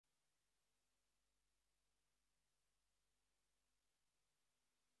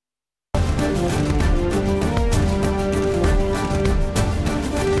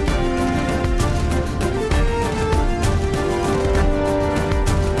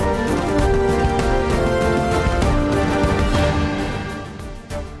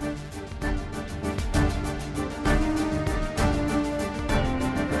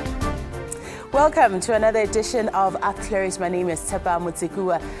Welcome to another edition of Up Close. My name is Tshepang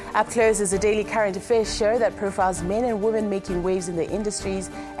Motsekuoa. Up Close is a daily current affairs show that profiles men and women making waves in their industries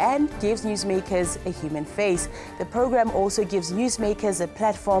and gives newsmakers a human face. The program also gives newsmakers a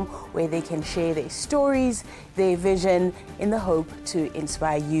platform where they can share their stories, their vision, in the hope to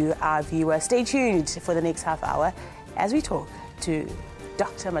inspire you, our viewer. Stay tuned for the next half hour as we talk to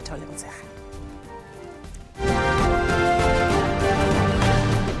Dr. Mathole Motshekga.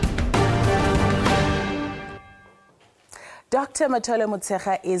 Dr. Mathole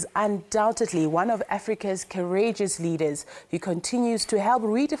Motshekga is undoubtedly one of Africa's courageous leaders who continues to help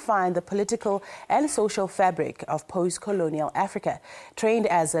redefine the political and social fabric of post-colonial Africa. Trained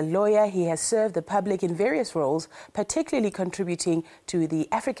as a lawyer, he has served the public in various roles, particularly contributing to the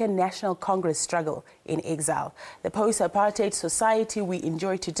African National Congress struggle in exile. The post-apartheid society we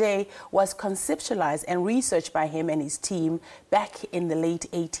enjoy today was conceptualized and researched by him and his team back in the late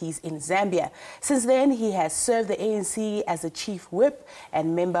 80s in Zambia. Since then, he has served the ANC as the chief whip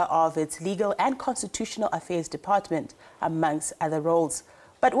and member of its legal and constitutional affairs department, amongst other roles.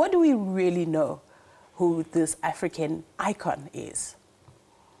 But what do we really know who this African icon is?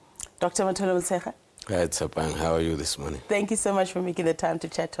 Dr. Mathole Motshekga. Hi, Tshepang. How are you this morning? Thank you so much for making the time to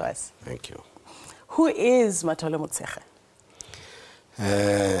chat to us. Thank you. Who is Mathole Motshekga?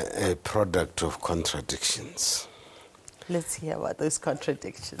 A product of contradictions. Let's hear about those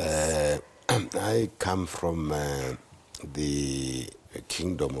contradictions. I come from the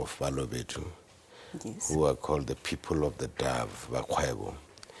kingdom of Balobedu, yes, who are called the people of the dove, Bakwebo.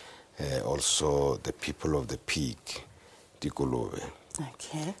 Also the people of the pig, Dikolobe.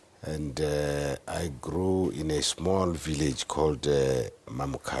 Okay. And I grew in a small village called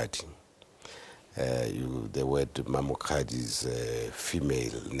Mamukadi. The word Mamukadi is a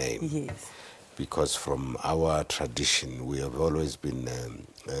female name. Yes. Because from our tradition, we have always been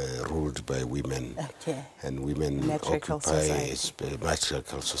ruled by women, okay, and women occupy a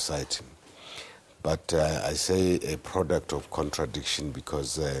matriarchal society. But I say a product of contradiction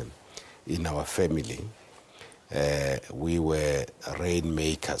because in our family, we were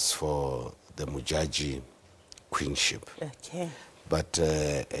rainmakers for the Mujaji queenship. Okay. But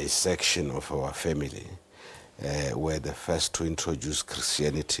a section of our family were the first to introduce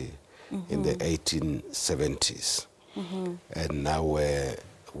Christianity in the 1870s. And now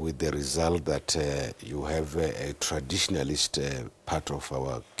with the result that you have a traditionalist part of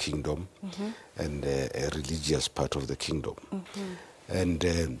our kingdom and a religious part of the kingdom.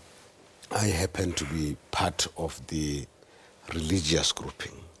 And I happen to be part of the religious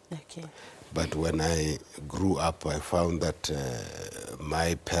grouping. Okay. But when I grew up, I found that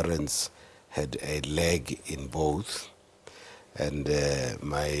my parents had a leg in both. And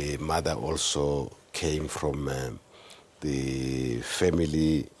my mother also came from the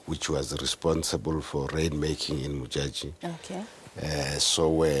family which was responsible for rainmaking in Mujaji. Okay.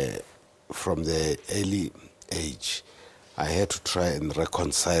 So from the early age, I had to try and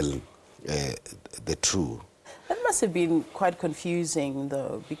reconcile the two. That must have been quite confusing,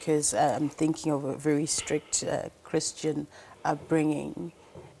 though, because I'm thinking of a very strict Christian upbringing,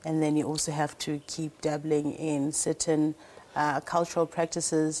 and then you also have to keep dabbling in certain cultural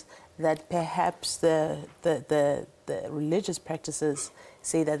practices that perhaps the religious practices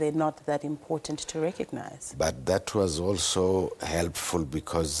say that they're not that important to recognize. But that was also helpful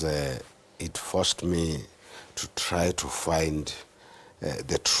because it forced me to try to find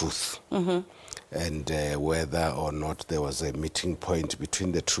the truth and whether or not there was a meeting point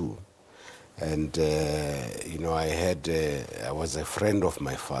between the two. And, you know, I was a friend of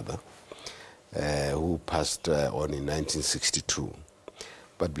my father, who passed on in 1962.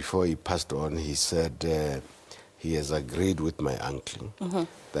 But before he passed on, he said he has agreed with my uncle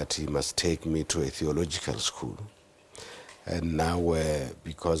that he must take me to a theological school. And now,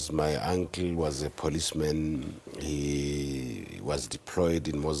 because my uncle was a policeman, he was deployed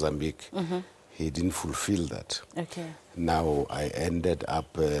in Mozambique, he didn't fulfill that. Okay. Now I ended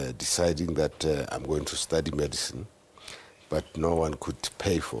up deciding that I'm going to study medicine, but no one could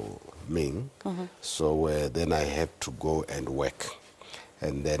pay for me. So then I had to go and work,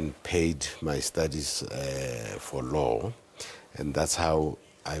 and then paid my studies for law, and that's how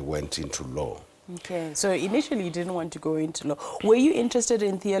I went into law. Okay, so initially you didn't want to go into law. Were you interested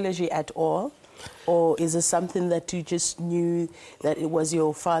in theology at all? Or is it something that you just knew that it was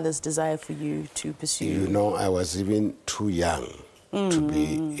your father's desire for you to pursue? You know, I was even too young to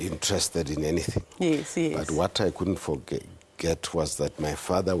be interested in anything. Yes, yes. But what I couldn't forget was that my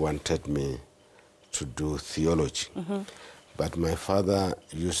father wanted me to do theology. But my father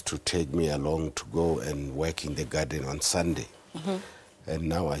used to take me along to go and work in the garden on Sunday. And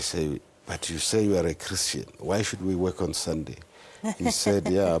now I say, but you say you are a Christian. Why should we work on Sunday? He said,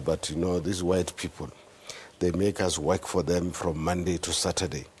 yeah, but you know, these white people, they make us work for them from Monday to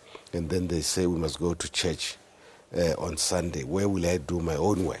Saturday. And then they say we must go to church on Sunday. Where will I do my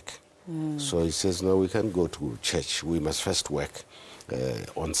own work? So he says, no, we can't go to church. We must first work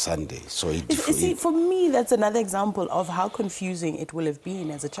on Sunday. So see, for me, that's another example of how confusing it will have been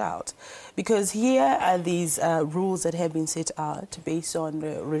as a child. Because here are these rules that have been set out based on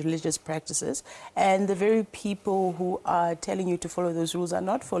religious practices, and the very people who are telling you to follow those rules are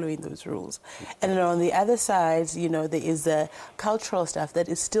not following those rules. And then on the other side, you know, there is the cultural stuff that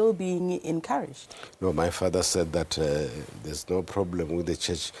is still being encouraged. No, my father said that there's no problem with the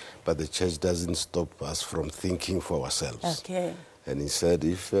church, but the church doesn't stop us from thinking for ourselves. Okay. And he said,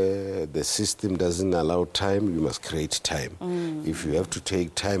 if the system doesn't allow time, you must create time. If you have to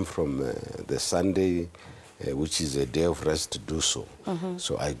take time from the Sunday, which is a day of rest, to do so.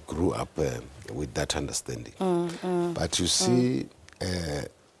 So I grew up with that understanding. But you see,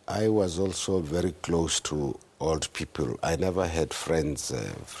 I was also very close to old people. I never had friends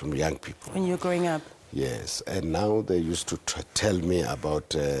from young people. When you were growing up? Yes, and now they used to tell me about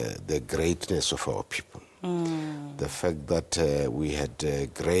the greatness of our people. The fact that we had a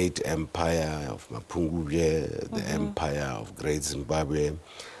great empire of Mapungubwe, the empire of Great Zimbabwe,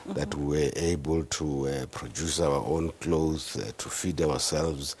 that we were able to produce our own clothes, to feed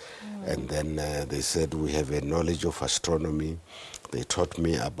ourselves. And then they said we have a knowledge of astronomy. They taught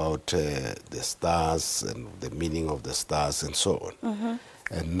me about the stars and the meaning of the stars and so on.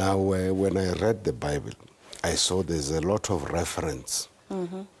 And now when I read the Bible, I saw there's a lot of reference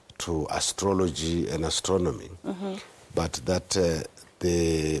to astrology and astronomy, but that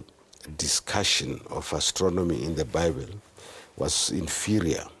the discussion of astronomy in the Bible was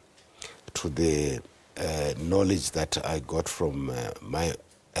inferior to the knowledge that I got from my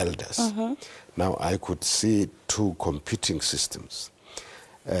elders. Now I could see two competing systems.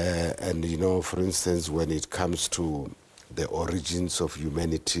 And you know, for instance, when it comes to the origins of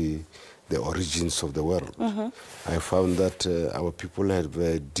humanity, the origins of the world, I found that our people have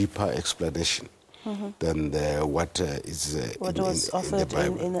a deeper explanation than what was offered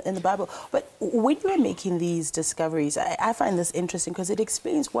in the Bible. But when you are making these discoveries, I find this interesting because it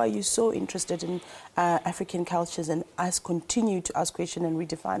explains why you're so interested in African cultures and us continue to ask questions and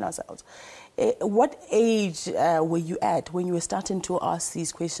redefine ourselves. What age were you at when you were starting to ask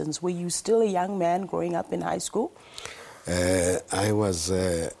these questions? Were you still a young man growing up in high school? I was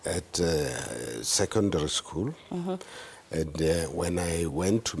at secondary school, and when I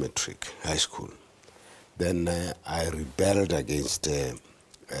went to matric high school, then I rebelled against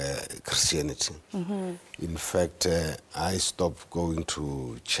Christianity. In fact, I stopped going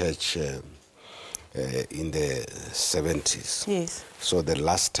to church in the 70s. Yes. So the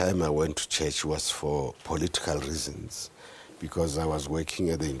last time I went to church was for political reasons, because I was working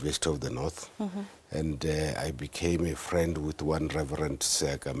at the University of the North, and I became a friend with one Reverend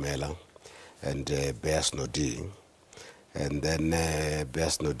Seagamela and Beas Nodi. And then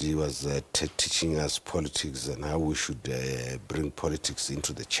Beas Nodi was teaching us politics and how we should bring politics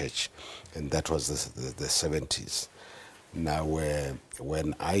into the church. And that was the 70s. Now,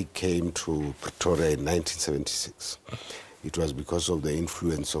 when I came to Pretoria in 1976, it was because of the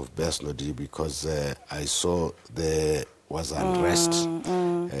influence of Beas Nodi, because I saw there was unrest,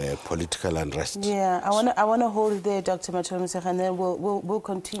 political unrest. Yeah, I wanna hold it there, Dr. Mathole Motshekga, and then we'll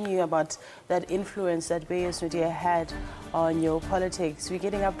continue about that influence that Beas Nodi had on your politics. We're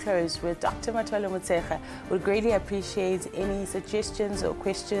getting up close with Dr. Mathole Motshekga. Would greatly appreciate any suggestions or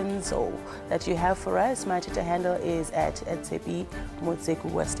questions or that you have for us. My Twitter handle is at Tshepang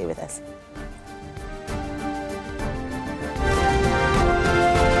Motsekuoa. Stay with us.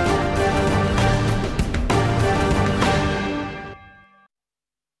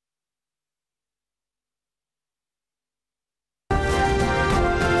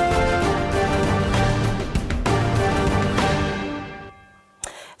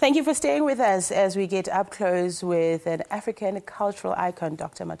 Thank you for staying with us as we get up close with an African cultural icon,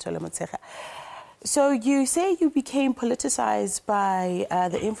 Dr. Mathole Motshekga. So you say you became politicized by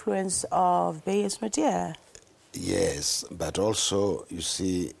the influence of Beas Nodi? Yes, but also, you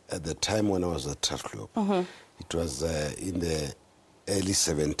see, at the time when I was at Tatlo, it was in the early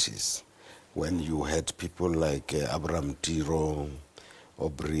 70s when you had people like Abraham Tiro,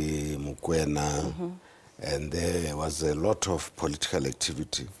 Aubrey Mukwena, and there was a lot of political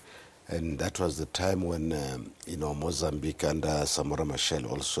activity. And that was the time when, you know, Mozambique under Samora Machel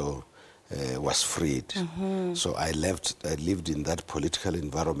also was freed. So I lived in that political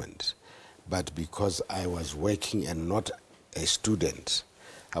environment. But because I was working and not a student,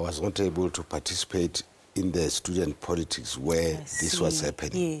 I was not able to participate in the student politics where this was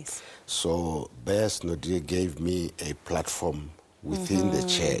happening. Yes. So Bias Nodie gave me a platform within the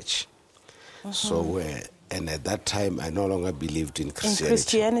church. So, and at that time, I no longer believed in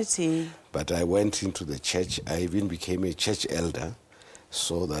Christianity. But I went into the church. I even became a church elder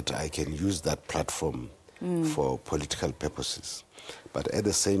so that I can use that platform for political purposes. But at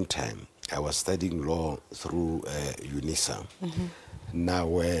the same time, I was studying law through UNISA.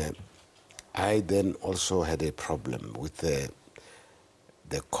 Now, I then also had a problem with the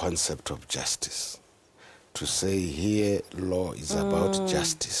concept of justice. To say here law is about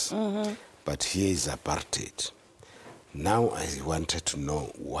justice, but here is apartheid. Now I wanted to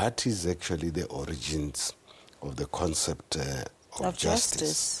know what is actually the origins of the concept of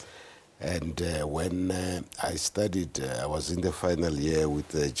justice. And when I studied, I was in the final year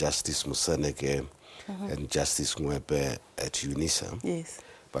with Justice Motsekuoa and Justice Ngwebe at UNISA. Yes.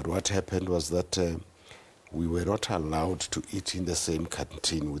 But what happened was that we were not allowed to eat in the same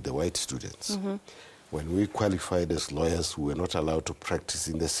canteen with the white students. When we qualified as lawyers, we were not allowed to practice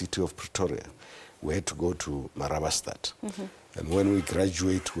in the city of Pretoria. We had to go to Marabastad. And when we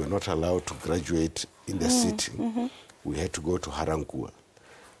graduate, we were not allowed to graduate in the city. We had to go to Harankua.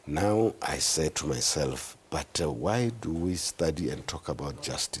 Now I said to myself, but why do we study and talk about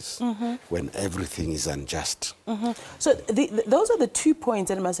justice when everything is unjust? So those are the 2 points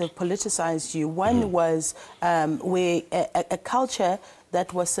that must have politicized you. One was where a culture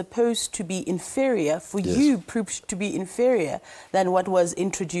that was supposed to be inferior for you proved to be inferior than what was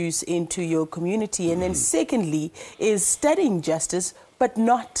introduced into your community. And then secondly is studying justice but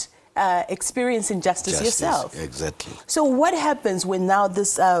not experiencing justice yourself. Exactly. So what happens when now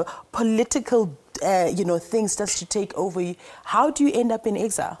this political thing starts to take over you? How do you end up in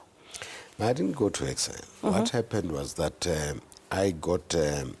exile? I didn't go to exile. What happened was that I got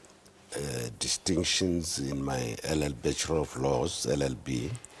distinctions in my Bachelor of Laws, LLB,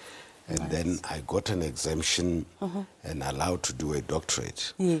 and then I got an exemption and allowed to do a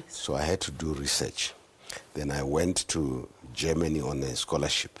doctorate. Yes. So I had to do research. Then I went to Germany on a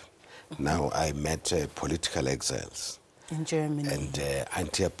scholarship. Now I met political exiles. In Germany. And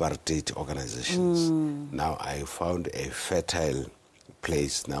anti-apartheid organizations. Now I found a fertile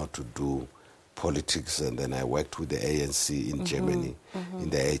place now to do politics, and then I worked with the ANC in Germany in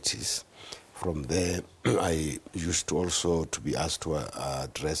the 80s. From there, I used to also to be asked to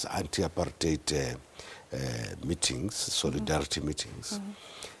address anti-apartheid meetings, solidarity meetings.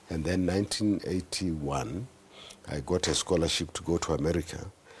 And then 1981, I got a scholarship to go to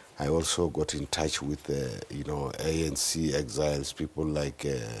America. I also got in touch with, ANC exiles, people like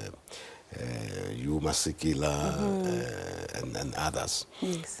Mathole and others.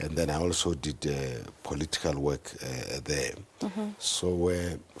 Yes. And then I also did political work there. So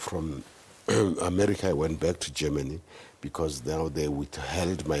from America, I went back to Germany because now they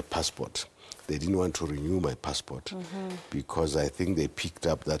withheld my passport. They didn't want to renew my passport because I think they picked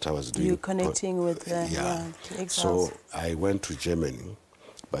up that I was doing... You connecting with the exiles. So I went to Germany.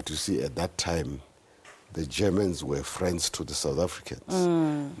 But you see, at that time, the Germans were friends to the South Africans.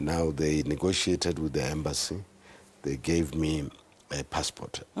 Now they negotiated with the embassy. They gave me a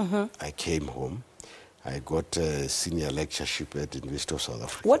passport. I came home. I got a senior lectureship at the University of South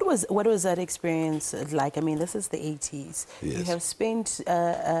Africa. What was that experience like? I mean, this is the 80s. Yes. You have spent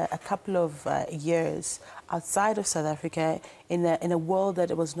a couple of years outside of South Africa in a world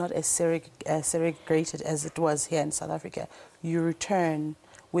that was not as segregated as it was here in South Africa. You return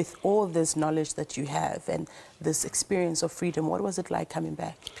with all this knowledge that you have and this experience of freedom. What was it like coming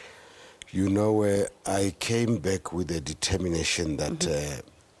back? You know, I came back with a determination that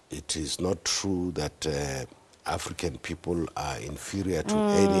it is not true that African people are inferior to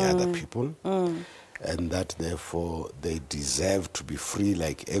any other people, and that therefore they deserve to be free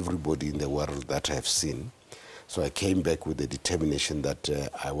like everybody in the world that I have seen. So I came back with the determination that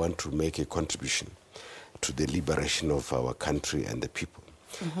I want to make a contribution to the liberation of our country and the people.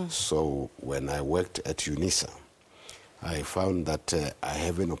 So when I worked at UNISA, I found that I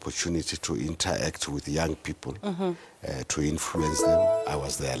have an opportunity to interact with young people, to influence them. I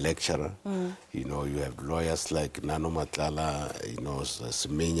was their lecturer. You know, you have lawyers like Nano Matlala,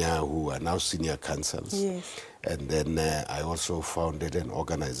 Semenya, who are now senior counsels. Yes. And then I also founded an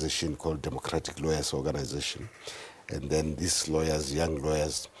organization called Democratic Lawyers Organization. And then these lawyers, young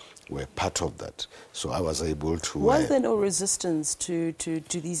lawyers, were part of that. So I was able to... Was there no resistance to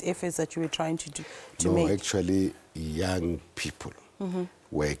these efforts that you were trying to make? No, actually, young people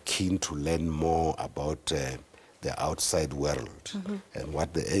were keen to learn more about the outside world and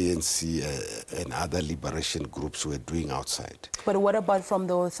what the ANC and other liberation groups were doing outside. But what about from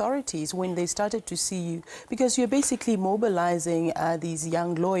the authorities when they started to see you? Because you're basically mobilizing these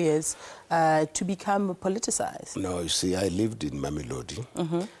young lawyers to become politicized. No, you see, I lived in Mamelodi.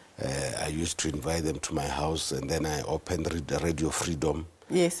 I used to invite them to my house, and then I opened Radio Freedom.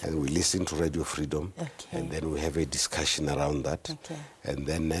 Yes. And we listen to Radio Freedom, okay. and then we have a discussion around that. Okay. And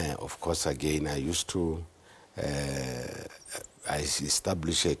then, of course, again, I used to I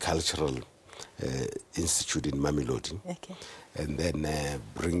established a cultural institute in Mamelodi, okay. and then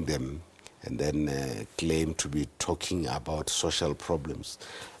bring them, and then claim to be talking about social problems.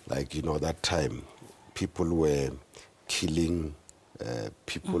 Like, you know, that time, people were killing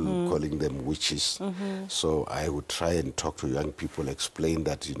people, calling them witches. So I would try and talk to young people, explain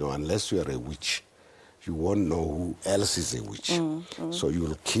that, you know, unless you are a witch, you won't know who else is a witch. So you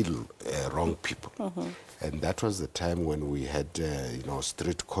will kill wrong people. And that was the time when we had, you know,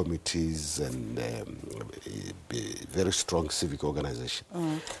 street committees and very strong civic organization.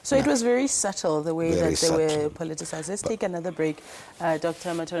 So it was very subtle, the way that they were politicized. Let's take another break,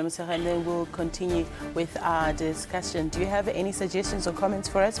 Dr. Mathole Motshekga, and then we'll continue with our discussion. Do you have any suggestions or comments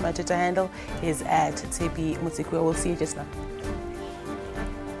for us? My Twitter handle is at Tshepang Motsekuoa. We'll see you just now.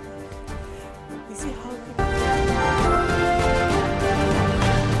 You see how...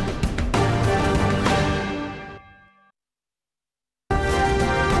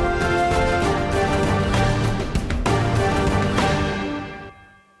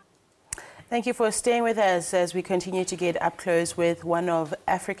 Thank you for staying with us as we continue to get up close with one of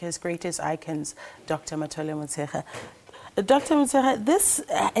Africa's greatest icons, Dr. Mathole Motshekga. Dr.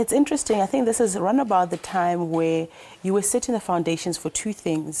 Motshekga, it's interesting. I think this is around about the time where you were setting the foundations for two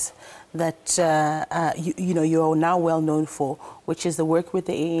things that you are now well known for, which is the work with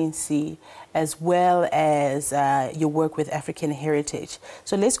the ANC as well as your work with African heritage.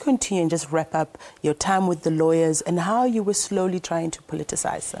 So let's continue and just wrap up your time with the lawyers and how you were slowly trying to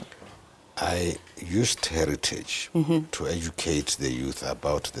politicize them. I used heritage to educate the youth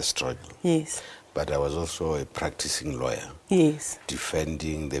about the struggle. Yes. But I was also a practicing lawyer. Yes.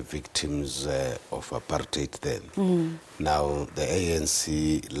 Defending the victims of apartheid then. Now, the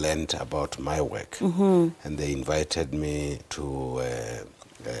ANC learned about my work, and they invited me to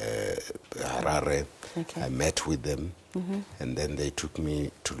Harare. Okay. I met with them, and then they took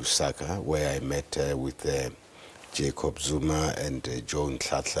me to Lusaka, where I met with Jacob Zuma and Joan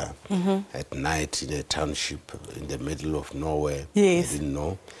Tlatla at night in a township in the middle of nowhere. Yes. I didn't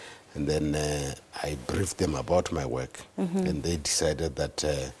know. And then I briefed them about my work, and they decided that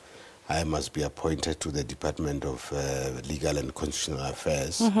I must be appointed to the Department of Legal and Constitutional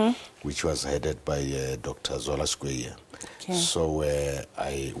Affairs, which was headed by Dr. Zola Square. Okay. So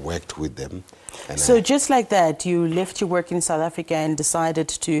I worked with them. And so just like that, you left your work in South Africa and decided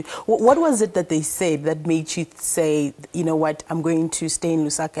to... What was it that they said that made you say, you know what, I'm going to stay in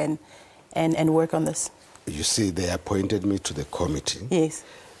Lusaka and work on this? You see, they appointed me to the committee. Yes.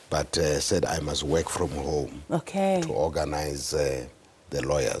 But said I must work from home to organize the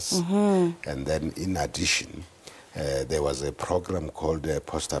lawyers. And then in addition, there was a program called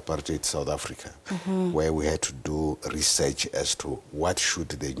Post-Apartheid South Africa, where we had to do research as to what should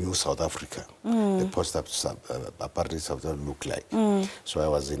the new South Africa, the Post-Apartheid South Africa look like. So I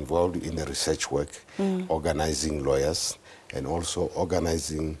was involved in the research work, organizing lawyers, and also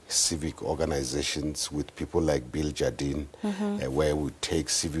organizing civic organizations with people like Bill Jardine, where we take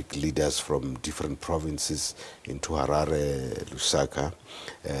civic leaders from different provinces into Harare, Lusaka,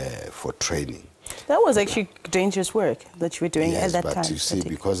 for training. That was actually dangerous work that you were doing at that time. Yes, but you see,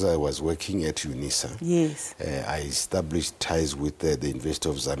 because I was working at UNISA, yes, I established ties with the University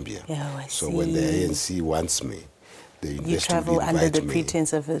of Zambia. Oh, I so see. when the ANC wants me, the you travel under the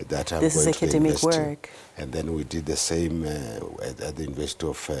pretense of this is academic work. And then we did the same at the University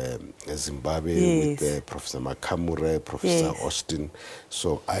of Zimbabwe, yes, with Professor Makamure, Professor Austin,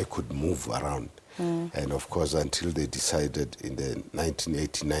 so I could move around. And of course, until they decided in the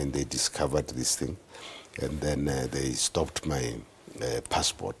 1989, they discovered this thing, and then they stopped my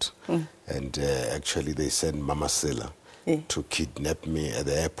passport, and actually they sent Mama Sela to kidnap me at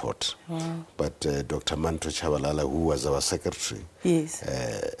the airport. But Dr. Manto Chabalala, who was our secretary,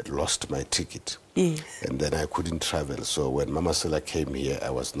 lost my ticket. And then I couldn't travel. So when Mama Sela came here, I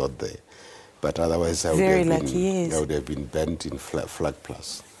was not there. But otherwise, I would have been banned in Flag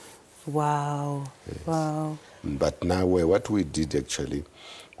Plus. Wow. Yes. Wow. But now what we did actually,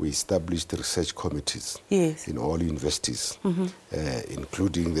 we established research committees in all universities,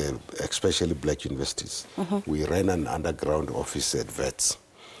 including especially black universities. We ran an underground office at VETS,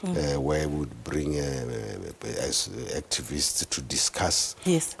 where we would bring as activists to discuss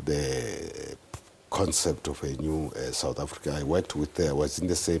the concept of a new South Africa. I worked with, I was in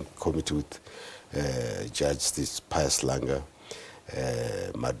the same committee with Judge Pius Langa,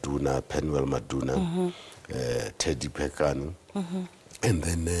 Penuel Maduna, Teddy Pekanu, and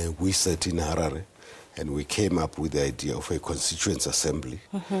then we sat in Harare and we came up with the idea of a constituent assembly,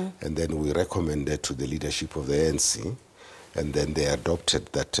 and then we recommended to the leadership of the ANC, and then they adopted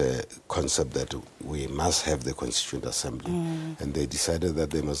that concept that we must have the Constituent Assembly. And they decided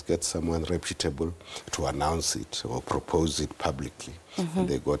that they must get someone reputable to announce it or propose it publicly. And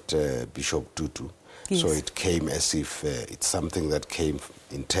they got Bishop Tutu. So it came as if it's something that came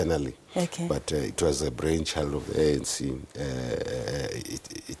internally, but it was a brainchild of the ANC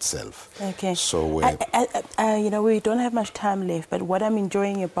itself. So you know, we don't have much time left, but what I'm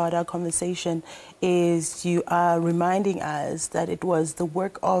enjoying about our conversation is you are reminding us that it was the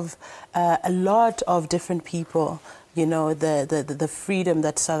work of a lot of different people, you know, the freedom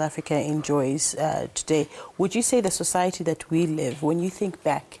that South Africa enjoys today. Would you say the society that we live, when you think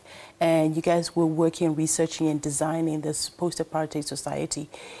back, and you guys were working, researching and designing this post-apartheid society,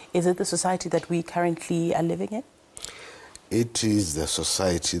 is it the society that we currently are living in? It is the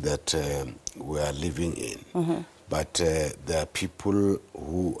society that we are living in. But there are people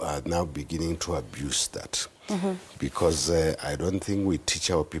who are now beginning to abuse that. Because I don't think we teach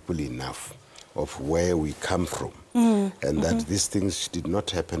our people enough of where we come from. And that these things did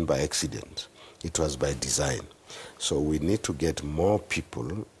not happen by accident. It was by design. So we need to get more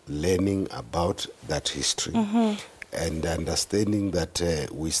people learning about that history and understanding that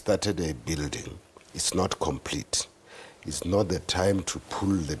we started a building. It's not complete. It's not the time to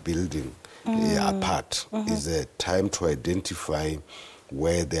pull the building apart. It's a time to identify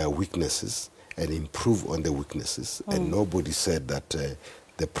where there are weaknesses and improve on the weaknesses. And nobody said that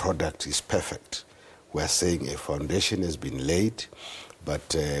the product is perfect. We're saying a foundation has been laid,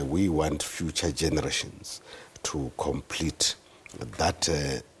 but we want future generations to complete that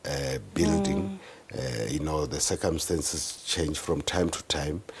building. You know, the circumstances change from time to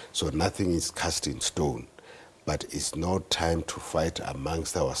time, so nothing is cast in stone. But it's no time to fight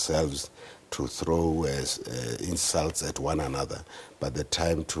amongst ourselves, to throw insults at one another, but the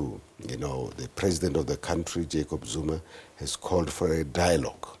time to, you know, the president of the country, Jacob Zuma, has called for a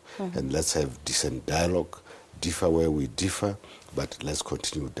dialogue. And let's have decent dialogue, differ where we differ, but let's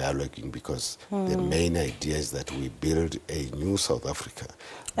continue dialoguing, because the main idea is that we build a new South Africa.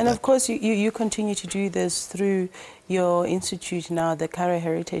 And of course, you continue to do this through your institute now, the Kara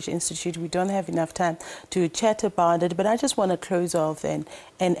Heritage Institute. We don't have enough time to chat about it, but I just want to close off, and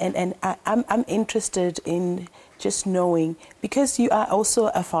I'm interested in just knowing, because you are also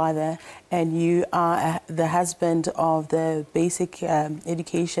a father and you are the husband of the basic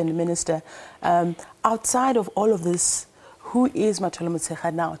education minister, outside of all of this, who is Mathole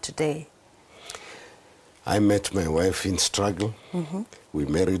Motshekga now today? I met my wife in struggle. We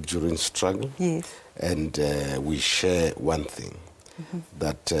married during struggle. And we share one thing,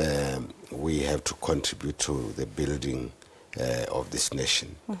 that we have to contribute to the building of this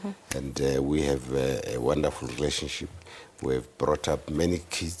nation. And we have a wonderful relationship. We have brought up many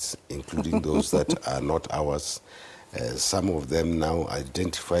kids, including those that are not ours. Some of them now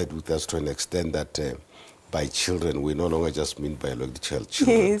identified with us to an extent that by children, we no longer just mean biological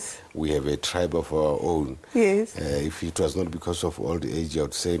children. We have a tribe of our own. If it was not because of old age, I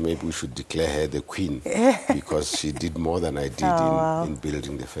would say maybe we should declare her the queen, because she did more than I did in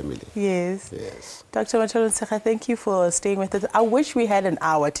building the family. Dr. Mathole Motshekga, thank you for staying with us. I wish we had an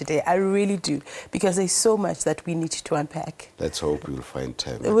hour today. I really do, because there's so much that we need to unpack. Let's hope we'll find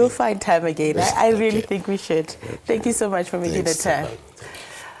time again. We'll find time again. I really think we should. Thank you so much for making the time.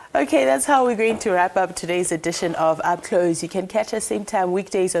 Okay, that's how we're going to wrap up today's edition of Up Close. You can catch us same time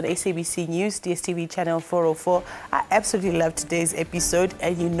weekdays on SABC News, DSTV channel 404. I absolutely love today's episode,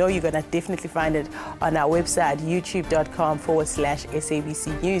 and you know you're going to definitely find it on our website,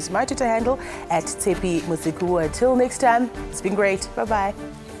 youtube.com/SABC News. My Twitter handle @Tshepang Motsekuoa. Till next time, it's been great. Bye-bye.